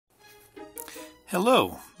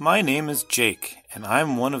Hello, my name is Jake, and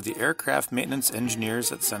I'm one of the aircraft maintenance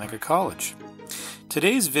engineers at Seneca College.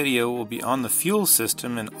 Today's video will be on the fuel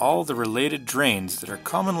system and all the related drains that are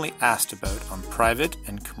commonly asked about on private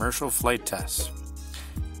and commercial flight tests.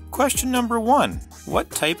 Question number 1.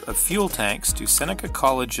 What type of fuel tanks do Seneca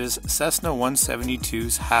College's Cessna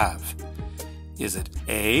 172s have? Is it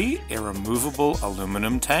A, a removable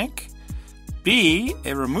aluminum tank, B,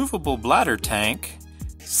 a removable bladder tank,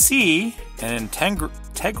 C, an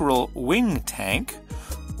integral wing tank,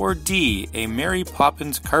 or D, a Mary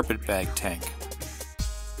Poppins carpetbag tank?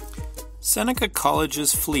 Seneca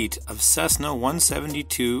College's fleet of Cessna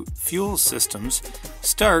 172 fuel systems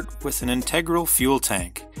start with an integral fuel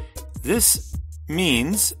tank. This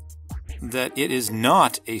means that it is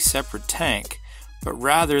not a separate tank, but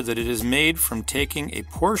rather that it is made from taking a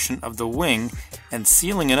portion of the wing and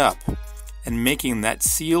sealing it up, and making that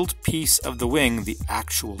sealed piece of the wing the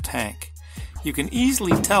actual tank. You can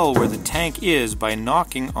easily tell where the tank is by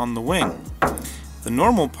knocking on the wing. The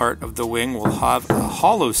normal part of the wing will have a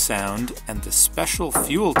hollow sound, and the special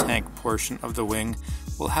fuel tank portion of the wing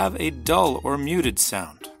will have a dull or muted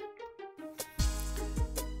sound.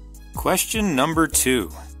 Question number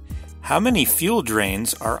 2. How many fuel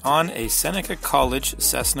drains are on a Seneca College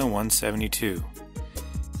Cessna 172?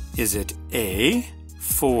 Is it A,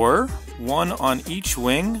 4, 1 on each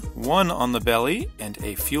wing, 1 on the belly, and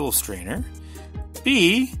a fuel strainer,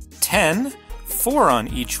 B, 10, 4 on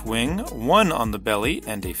each wing, 1 on the belly,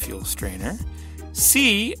 and a fuel strainer,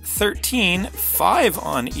 C, 13, 5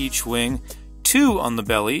 on each wing, 2 on the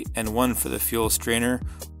belly, and 1 for the fuel strainer,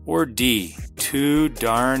 or D, too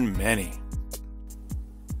darn many?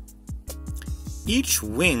 Each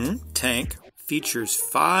wing tank features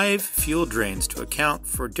 5 fuel drains to account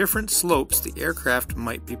for different slopes the aircraft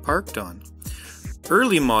might be parked on.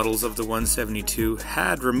 Early models of the 172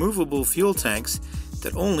 had removable fuel tanks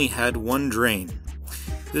that only had 1 drain.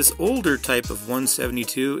 This older type of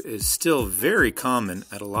 172 is still very common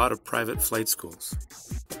at a lot of private flight schools.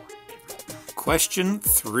 Question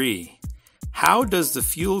 3. How does the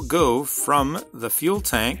fuel go from the fuel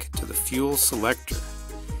tank to the fuel selector?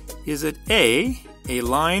 Is it A, a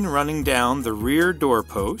line running down the rear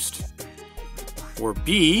doorpost, or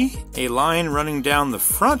B, a line running down the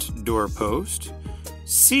front doorpost,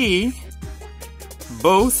 C,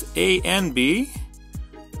 both A and B,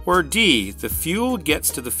 or D, the fuel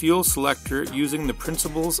gets to the fuel selector using the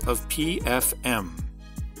principles of PFM?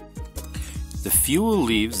 The fuel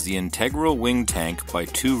leaves the integral wing tank by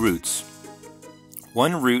 2 routes.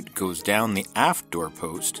 One route goes down the aft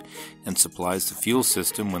doorpost and supplies the fuel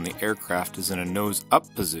system when the aircraft is in a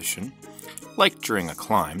nose-up position, like during a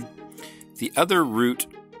climb. The other route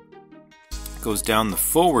goes down the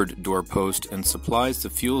forward doorpost and supplies the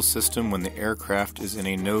fuel system when the aircraft is in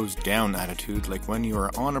a nose-down attitude, like when you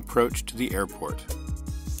are on approach to the airport.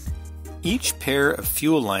 Each pair of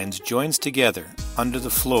fuel lines joins together under the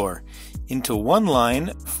floor into one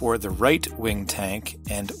line for the right wing tank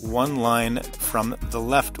and one line from the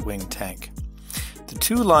left wing tank. The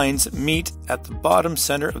 2 lines meet at the bottom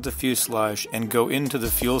center of the fuselage and go into the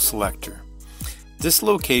fuel selector. This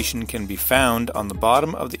location can be found on the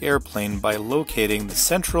bottom of the airplane by locating the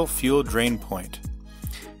central fuel drain point.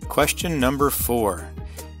 Question number 4.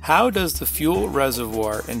 How does the fuel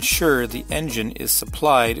reservoir ensure the engine is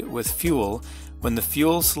supplied with fuel when the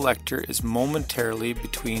fuel selector is momentarily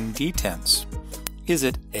between detents? Is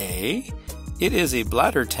it A, it is a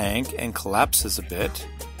bladder tank and collapses a bit,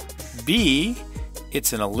 B,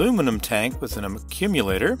 it's an aluminum tank with an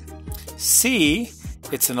accumulator, C,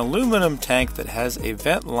 it's an aluminum tank that has a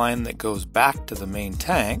vent line that goes back to the main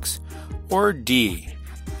tanks, or D,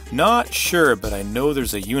 not sure, but I know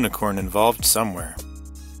there's a unicorn involved somewhere?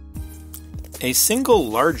 A single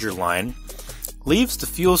larger line leaves the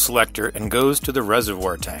fuel selector and goes to the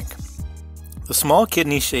reservoir tank. The small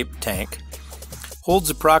kidney-shaped tank holds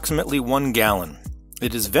approximately 1 gallon.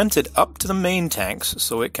 It is vented up to the main tanks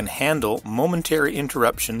so it can handle momentary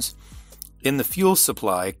interruptions in the fuel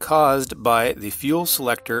supply caused by the fuel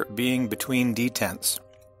selector being between detents.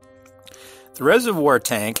 The reservoir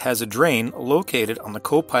tank has a drain located on the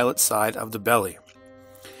co-pilot side of the belly.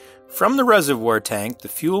 From the reservoir tank, the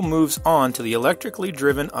fuel moves on to the electrically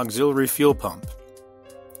driven auxiliary fuel pump.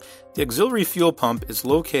 The auxiliary fuel pump is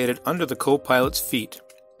located under the co-pilot's feet.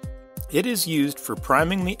 It is used for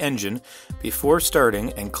priming the engine before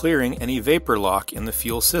starting and clearing any vapor lock in the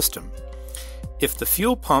fuel system. If the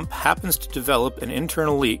fuel pump happens to develop an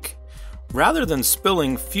internal leak, rather than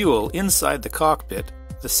spilling fuel inside the cockpit,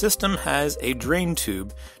 the system has a drain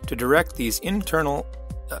tube to direct these internal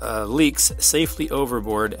leaks safely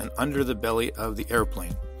overboard and under the belly of the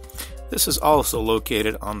airplane. This is also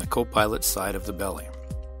located on the co-pilot side of the belly.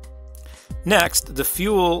 Next, the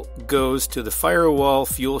fuel goes to the firewall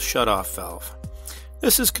fuel shutoff valve.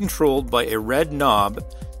 This is controlled by a red knob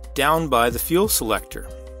down by the fuel selector.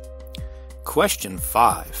 Question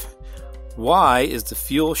 5. Why is the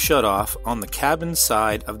fuel shutoff on the cabin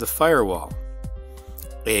side of the firewall?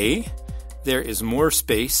 A. There is more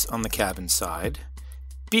space on the cabin side.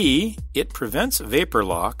 B. It prevents vapor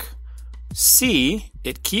lock. C.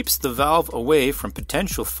 It keeps the valve away from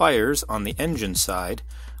potential fires on the engine side.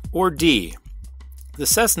 Or D. The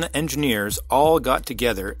Cessna engineers all got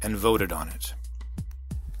together and voted on it.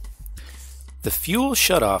 The fuel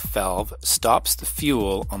shutoff valve stops the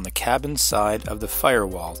fuel on the cabin side of the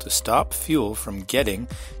firewall to stop fuel from getting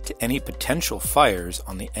to any potential fires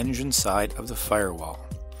on the engine side of the firewall.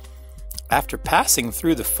 After passing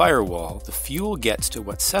through the firewall, the fuel gets to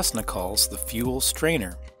what Cessna calls the fuel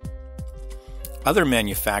strainer. Other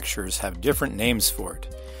manufacturers have different names for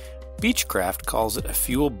it. Beechcraft calls it a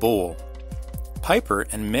fuel bowl. Piper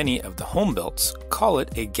and many of the home builds call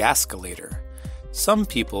it a gasculator. Some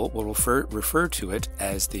people will refer to it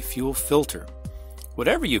as the fuel filter.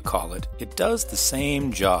 Whatever you call it, it does the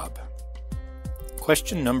same job.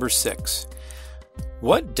 Question number 6.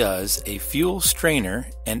 What does a fuel strainer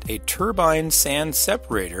and a turbine sand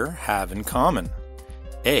separator have in common?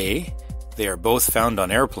 A. They are both found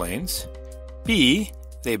on airplanes. B.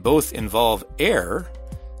 They both involve air.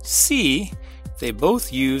 C. They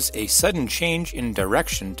both use a sudden change in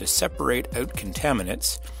direction to separate out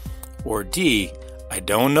contaminants. Or D. I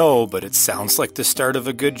don't know, but it sounds like the start of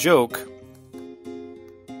a good joke.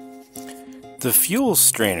 The fuel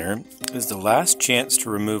strainer is the last chance to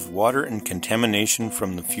remove water and contamination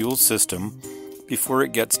from the fuel system before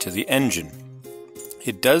it gets to the engine.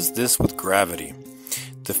 It does this with gravity.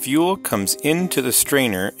 The fuel comes into the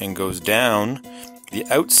strainer and goes down the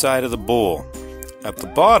outside of the bowl. At the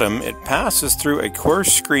bottom, it passes through a core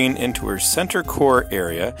screen into her center core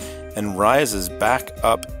area and rises back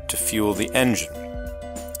up to fuel the engine.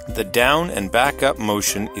 The down and back up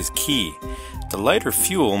motion is key. The lighter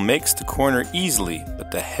fuel makes the corner easily,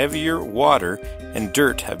 but the heavier water and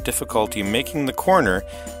dirt have difficulty making the corner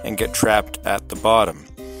and get trapped at the bottom,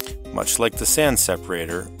 much like the sand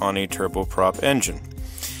separator on a turboprop engine.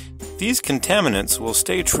 These contaminants will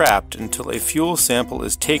stay trapped until a fuel sample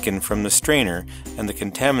is taken from the strainer and the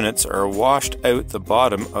contaminants are washed out the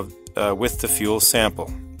bottom with the fuel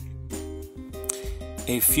sample.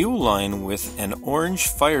 A fuel line with an orange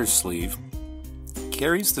fire sleeve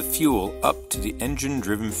carries the fuel up to the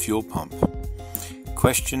engine-driven fuel pump.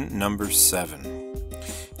 Question number 7.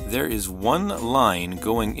 There is one line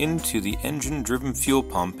going into the engine-driven fuel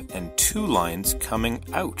pump and 2 lines coming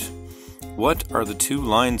out. What are the 2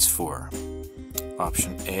 lines for?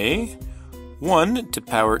 Option A, one to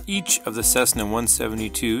power each of the Cessna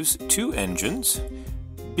 172's 2 engines.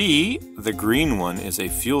 B, the green one is a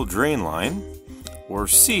fuel drain line. Or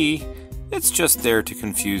C, it's just there to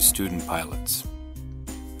confuse student pilots.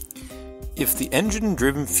 If the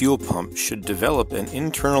engine-driven fuel pump should develop an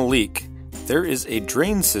internal leak, there is a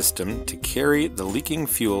drain system to carry the leaking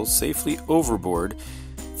fuel safely overboard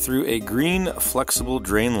through a green flexible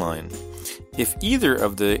drain line. If either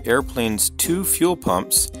of the airplane's 2 fuel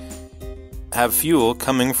pumps have fuel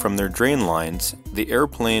coming from their drain lines, the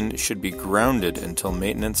airplane should be grounded until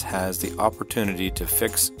maintenance has the opportunity to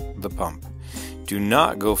fix the pump. Do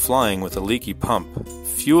not go flying with a leaky pump.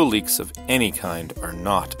 Fuel leaks of any kind are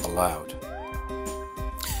not allowed.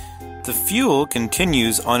 The fuel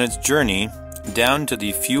continues on its journey down to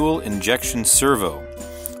the fuel injection servo.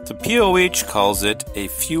 The POH calls it a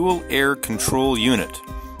fuel air control unit.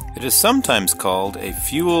 It is sometimes called a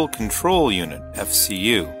fuel control unit,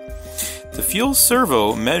 FCU. The fuel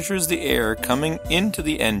servo measures the air coming into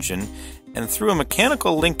the engine and through a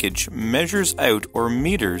mechanical linkage measures out or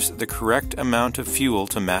meters the correct amount of fuel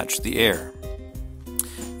to match the air.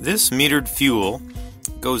 This metered fuel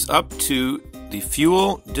goes up to the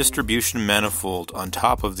fuel distribution manifold on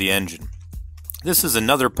top of the engine. This is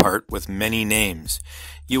another part with many names.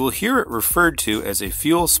 You will hear it referred to as a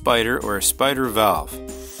fuel spider or a spider valve.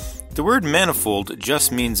 The word manifold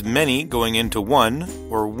just means many going into one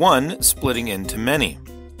or one splitting into many.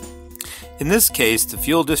 In this case, the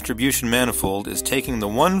fuel distribution manifold is taking the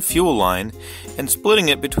one fuel line and splitting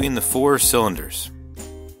it between the 4 cylinders.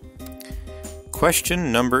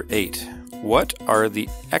 Question number 8. What are the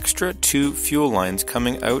extra 2 fuel lines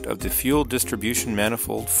coming out of the fuel distribution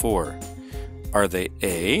manifold for? Are they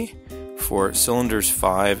A, for cylinders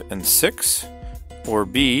 5 and 6, or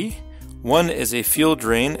B, one is a fuel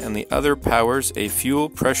drain and the other powers a fuel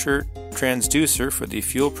pressure transducer for the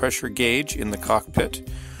fuel pressure gauge in the cockpit,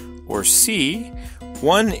 Or C,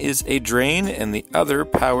 one is a drain and the other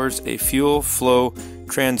powers a fuel flow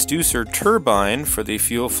transducer turbine for the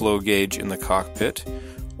fuel flow gauge in the cockpit.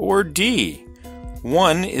 Or D,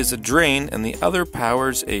 one is a drain and the other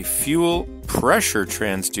powers a fuel pressure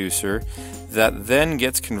transducer that then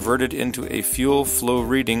gets converted into a fuel flow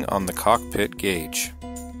reading on the cockpit gauge.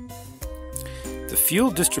 The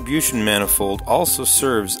fuel distribution manifold also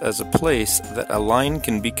serves as a place that a line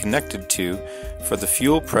can be connected to for the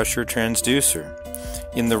fuel pressure transducer.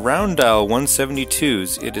 In the round dial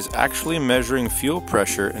 172s, it is actually measuring fuel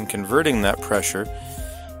pressure and converting that pressure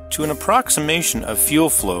to an approximation of fuel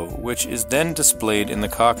flow, which is then displayed in the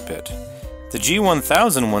cockpit. The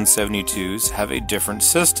G1000 172s have a different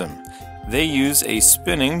system. They use a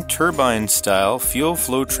spinning turbine-style fuel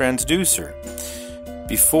flow transducer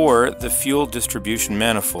before the fuel distribution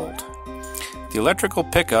manifold. The electrical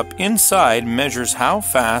pickup inside measures how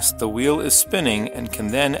fast the wheel is spinning and can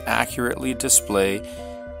then accurately display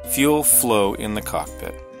fuel flow in the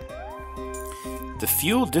cockpit. The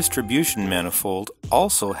fuel distribution manifold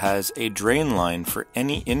also has a drain line for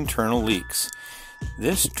any internal leaks.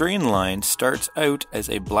 This drain line starts out as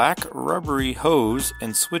a black rubbery hose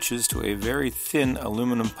and switches to a very thin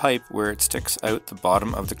aluminum pipe where it sticks out the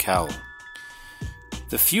bottom of the cowl.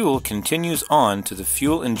 The fuel continues on to the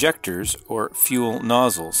fuel injectors or fuel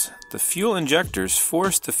nozzles. The fuel injectors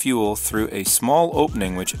force the fuel through a small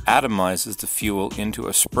opening which atomizes the fuel into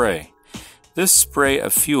a spray. This spray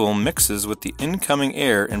of fuel mixes with the incoming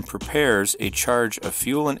air and prepares a charge of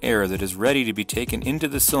fuel and air that is ready to be taken into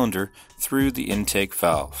the cylinder through the intake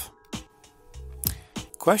valve.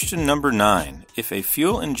 Question number 9. If a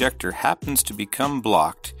fuel injector happens to become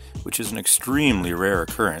blocked, which is an extremely rare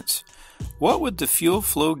occurrence, what would the fuel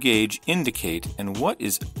flow gauge indicate and what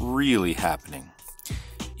is really happening?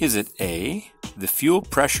 Is it A, the fuel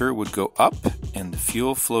pressure would go up and the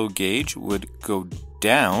fuel flow gauge would go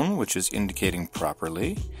down, which is indicating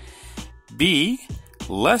properly? B,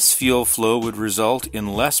 less fuel flow would result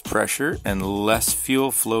in less pressure and less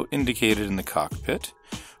fuel flow indicated in the cockpit?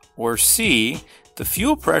 Or C, the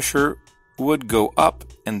fuel pressure would go up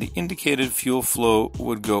and the indicated fuel flow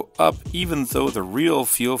would go up even though the real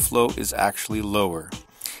fuel flow is actually lower?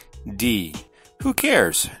 D, who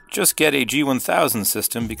cares? Just get a G1000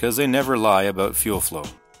 system because they never lie about fuel flow.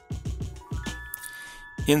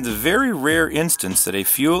 In the very rare instance that a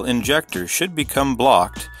fuel injector should become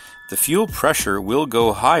blocked, the fuel pressure will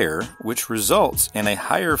go higher, which results in a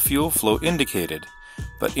higher fuel flow indicated.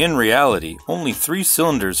 But in reality, only 3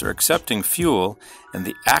 cylinders are accepting fuel and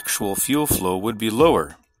the actual fuel flow would be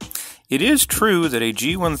lower. It is true that a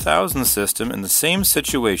G1000 system in the same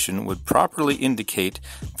situation would properly indicate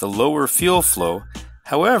the lower fuel flow.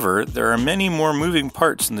 However, there are many more moving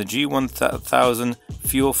parts in the G1000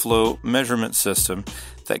 fuel flow measurement system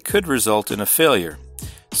that could result in a failure.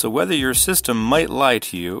 So whether your system might lie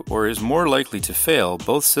to you or is more likely to fail,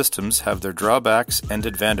 both systems have their drawbacks and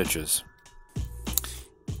advantages.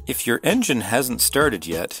 If your engine hasn't started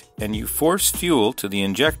yet and you force fuel to the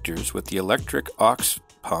injectors with the electric aux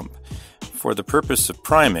pump for the purpose of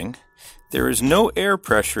priming, there is no air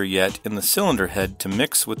pressure yet in the cylinder head to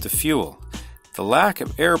mix with the fuel. The lack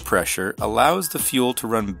of air pressure allows the fuel to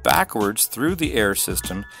run backwards through the air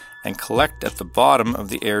system and collect at the bottom of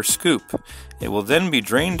the air scoop. It will then be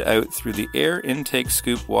drained out through the air intake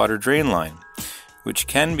scoop water drain line, which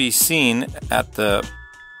can be seen at the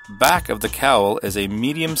back of the cowl as a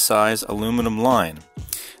medium-size aluminum line.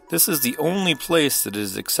 This is the only place that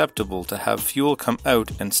is acceptable to have fuel come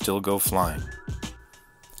out and still go flying.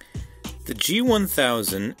 The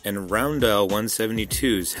G1000 and round dial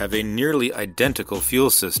 172s have a nearly identical fuel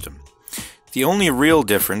system. The only real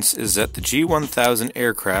difference is that the G1000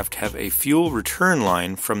 aircraft have a fuel return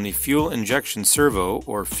line from the fuel injection servo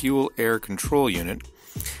or fuel air control unit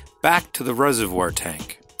back to the reservoir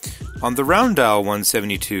tank. On the round dial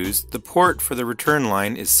 172s, the port for the return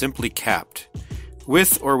line is simply capped.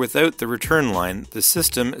 With or without the return line, the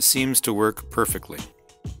system seems to work perfectly.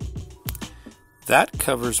 That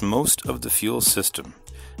covers most of the fuel system.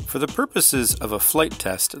 For the purposes of a flight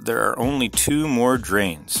test, there are only 2 more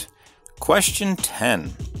drains. Question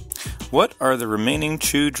 10. What are the remaining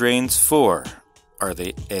 2 drains for? Are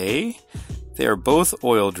they A, they are both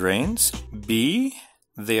oil drains, B,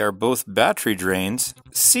 they are both battery drains,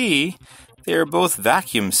 C, they are both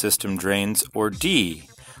vacuum system drains, or D,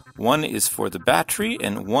 one is for the battery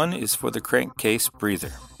and one is for the crankcase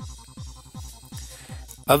breather?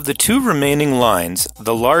 Of the 2 remaining lines,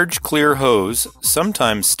 the large clear hose,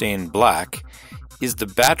 sometimes stained black, is the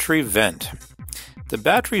battery vent. The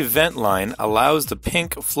battery vent line allows the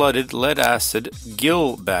pink flooded lead-acid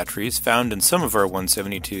gill batteries found in some of our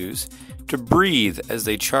 172s to breathe as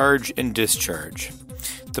they charge and discharge.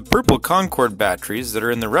 The purple Concord batteries that are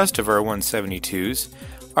in the rest of our 172s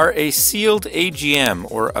are a sealed AGM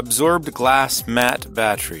or absorbed glass mat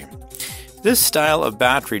battery. This style of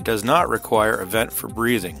battery does not require a vent for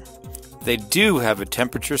breathing. They do have a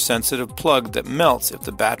temperature-sensitive plug that melts if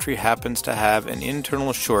the battery happens to have an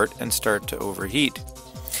internal short and start to overheat.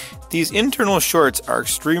 These internal shorts are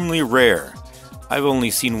extremely rare. I've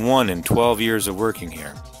only seen one in 12 years of working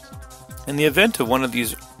here. In the event of one of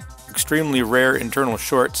these extremely rare internal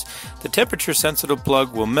shorts, the temperature-sensitive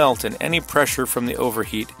plug will melt and any pressure from the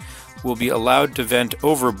overheat will be allowed to vent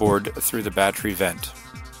overboard through the battery vent.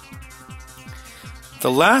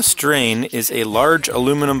 The last drain is a large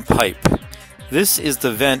aluminum pipe. This is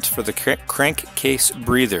the vent for the crankcase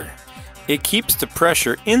breather. It keeps the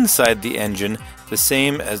pressure inside the engine the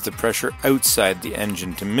same as the pressure outside the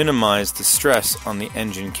engine to minimize the stress on the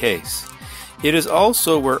engine case. It is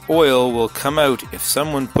also where oil will come out if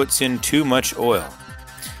someone puts in too much oil.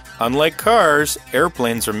 Unlike cars,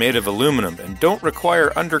 airplanes are made of aluminum and don't require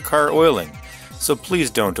undercar oiling, so please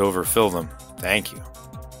don't overfill them. Thank you.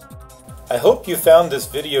 I hope you found this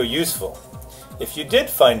video useful. If you did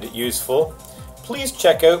find it useful, please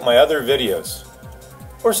check out my other videos.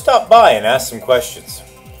 Or stop by and ask some questions.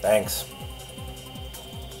 Thanks.